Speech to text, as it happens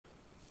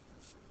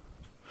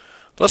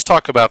Let's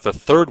talk about the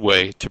third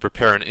way to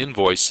prepare an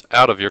invoice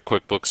out of your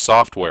QuickBooks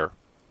software.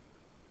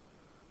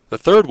 The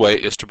third way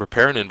is to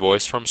prepare an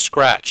invoice from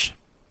scratch.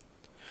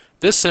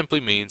 This simply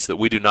means that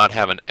we do not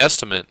have an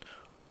estimate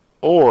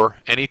or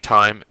any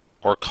time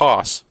or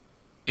costs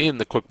in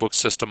the QuickBooks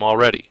system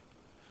already.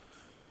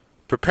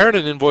 Preparing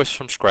an invoice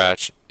from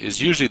scratch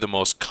is usually the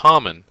most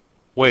common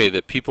way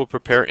that people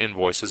prepare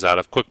invoices out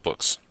of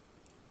QuickBooks.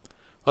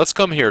 Let's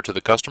come here to the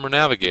Customer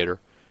Navigator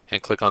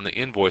and click on the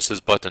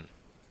Invoices button.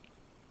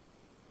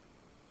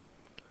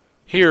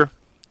 Here,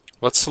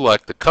 let's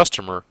select the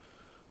customer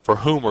for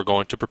whom we're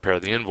going to prepare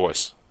the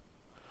invoice.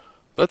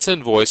 Let's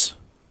invoice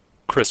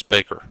Chris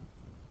Baker.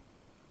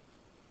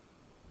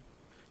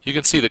 You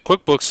can see that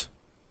QuickBooks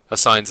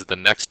assigns the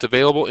next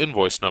available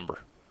invoice number.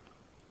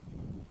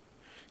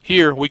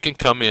 Here we can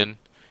come in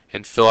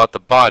and fill out the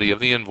body of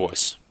the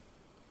invoice.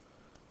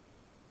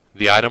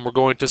 The item we're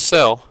going to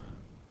sell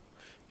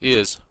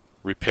is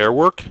repair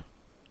work,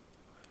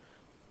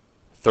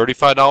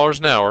 $35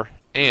 an hour,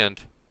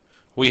 and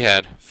we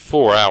had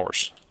 4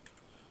 hours.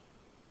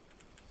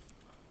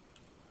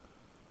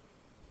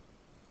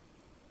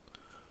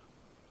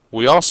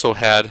 We also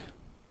had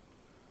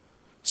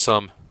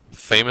some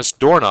famous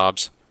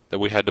doorknobs that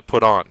we had to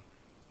put on.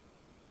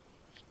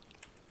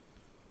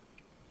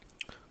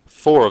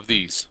 4 of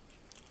these.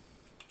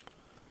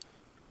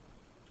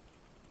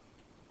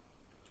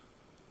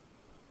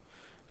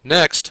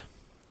 Next,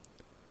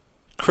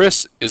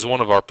 Chris is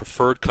one of our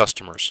preferred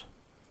customers.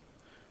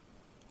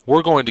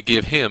 We're going to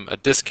give him a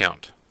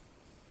discount.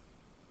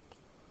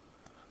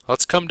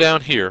 Let's come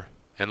down here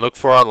and look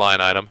for our line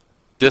item,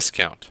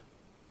 discount.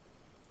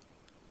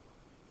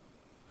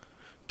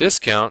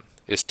 Discount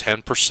is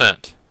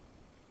 10%.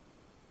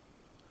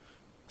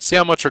 See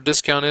how much our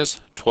discount is?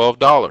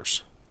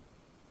 $12.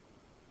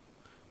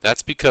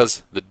 That's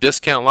because the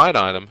discount line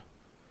item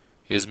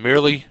is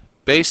merely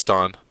based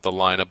on the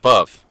line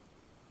above.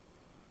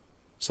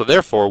 So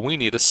therefore we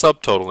need a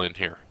subtotal in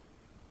here.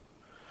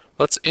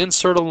 Let's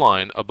insert a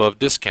line above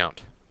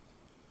discount.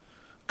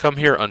 Come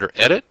here under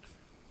Edit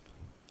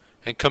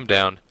and come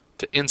down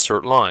to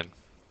Insert Line.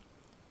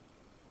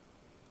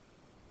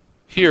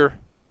 Here,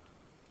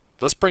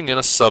 let's bring in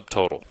a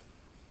subtotal.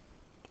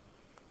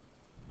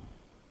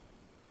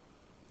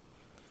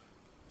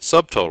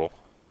 Subtotal.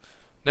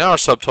 Now our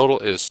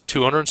subtotal is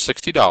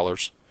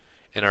 $260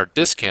 and our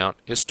discount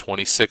is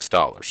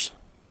 $26.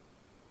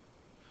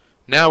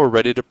 Now we're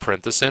ready to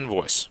print this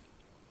invoice.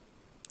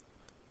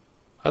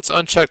 Let's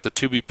uncheck the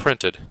To Be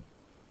Printed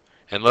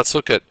and let's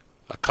look at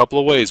a couple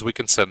of ways we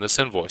can send this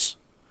invoice.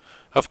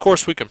 Of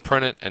course we can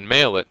print it and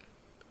mail it.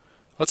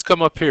 Let's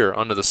come up here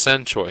under the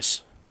Send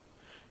choice.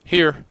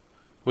 Here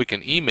we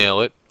can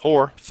email it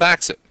or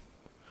fax it.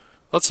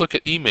 Let's look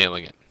at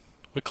emailing it.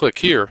 We click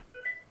here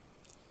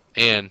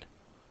and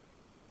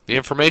the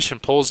information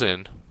pulls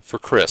in for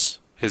Chris,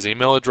 his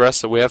email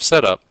address that we have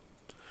set up,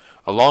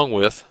 along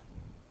with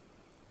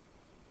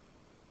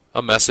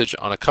a message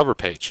on a cover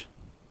page.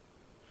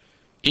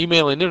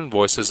 Emailing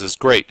invoices is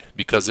great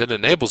because it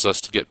enables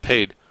us to get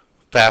paid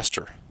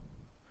faster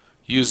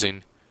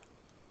using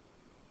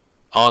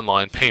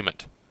online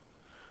payment.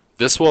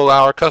 This will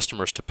allow our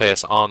customers to pay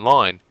us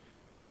online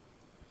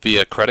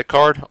via credit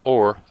card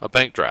or a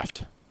bank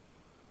draft.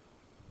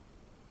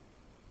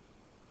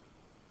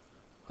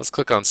 Let's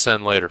click on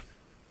Send Later.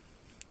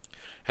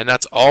 And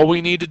that's all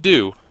we need to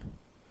do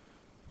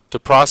to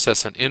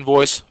process an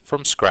invoice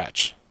from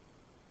scratch.